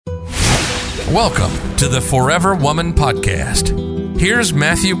Welcome to the Forever Woman Podcast. Here's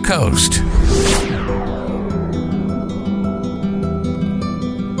Matthew Coast.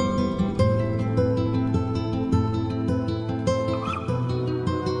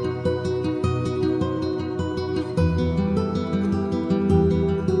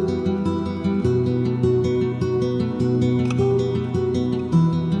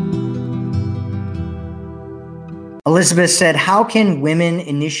 Elizabeth said, how can women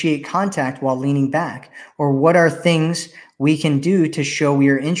initiate contact while leaning back? Or what are things we can do to show we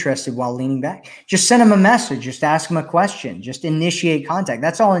are interested while leaning back? Just send them a message. Just ask them a question. Just initiate contact.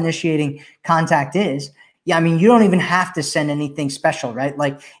 That's all initiating contact is. Yeah, I mean, you don't even have to send anything special, right?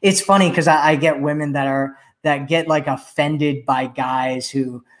 Like, it's funny because I get women that get like offended by guys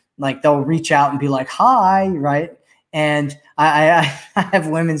who like they'll reach out and be like, hi, right? And I have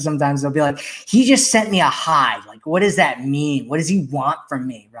women sometimes, they'll be like, he just sent me a hi. Like, what does that mean? What does he want from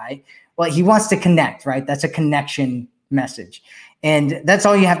me, right? Well, he wants to connect, right? That's a connection message. And that's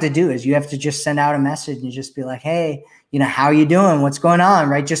all you have to do is you have to just send out a message and just be like, hey, how are you doing? What's going on,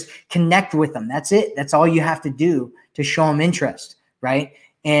 right? Just connect with them. That's it. That's all you have to do to show them interest, right?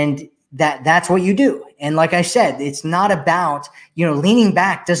 And that's what you do. And like I said, it's not about, leaning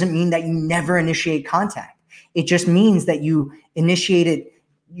back doesn't mean that you never initiate contact. It just means that you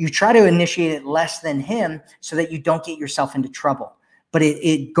try to initiate it less than him so that you don't get yourself into trouble. But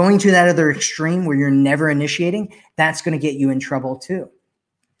it going to that other extreme where you're never initiating, that's going to get you in trouble too.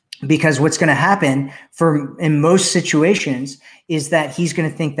 Because what's going to happen in most situations is that he's going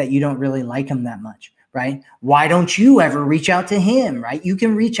to think that you don't really like him that much, right? Why don't you ever reach out to him, right? You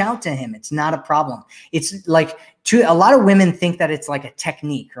can reach out to him. It's not a problem. It's like a lot of women think that it's like a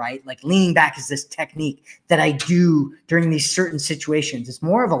technique, right? Like leaning back is this technique that I do during these certain situations. It's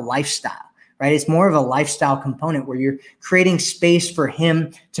more of a lifestyle, right? It's more of a lifestyle component where you're creating space for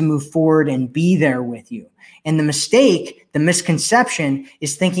him to move forward and be there with you. And the misconception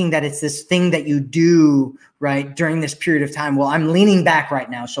is thinking that it's this thing that you do, right, during this period of time. Well, I'm leaning back right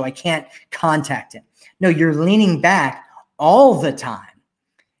now, so I can't contact him. No, you're leaning back all the time.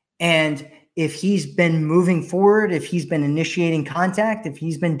 And if he's been moving forward, if he's been initiating contact, if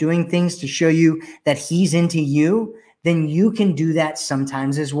he's been doing things to show you that he's into you, then you can do that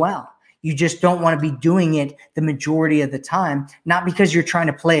sometimes as well. You just don't want to be doing it the majority of the time, not because you're trying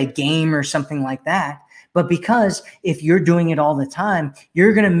to play a game or something like that, but because if you're doing it all the time,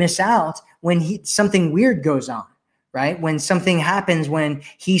 you're going to miss out when something weird goes on, right? When something happens, when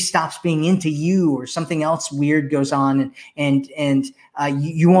he stops being into you or something else weird goes on and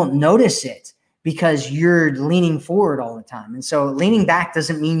you won't notice it because you're leaning forward all the time. And so leaning back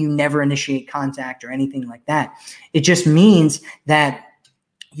doesn't mean you never initiate contact or anything like that. It just means that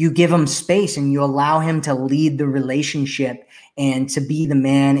you give him space and you allow him to lead the relationship and to be the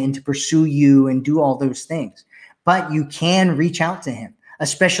man and to pursue you and do all those things. But you can reach out to him,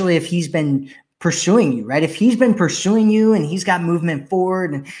 especially if he's been pursuing you, right? If he's been pursuing you and he's got movement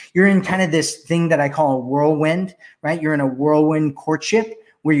forward and you're in kind of this thing that I call a whirlwind, right? You're in a whirlwind courtship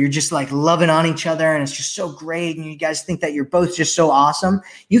where you're just like loving on each other and it's just so great. And you guys think that you're both just so awesome.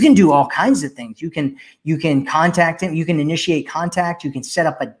 You can do all kinds of things. You can contact him. You can initiate contact. You can set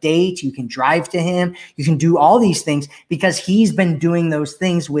up a date. You can drive to him. You can do all these things because he's been doing those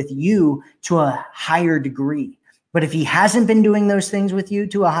things with you to a higher degree. But if he hasn't been doing those things with you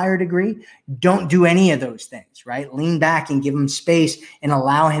to a higher degree, don't do any of those things, right? Lean back and give him space and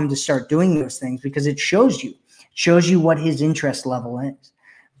allow him to start doing those things because it shows you what his interest level is.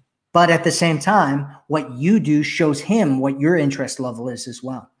 But at the same time, what you do shows him what your interest level is as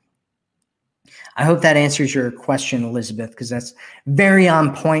well. I hope that answers your question, Elizabeth, because that's very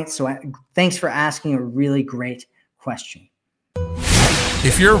on point. So thanks for asking a really great question.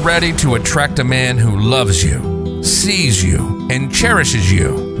 If you're ready to attract a man who loves you, sees you, and cherishes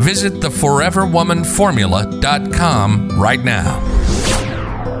you, visit theforeverwomanformula.com right now.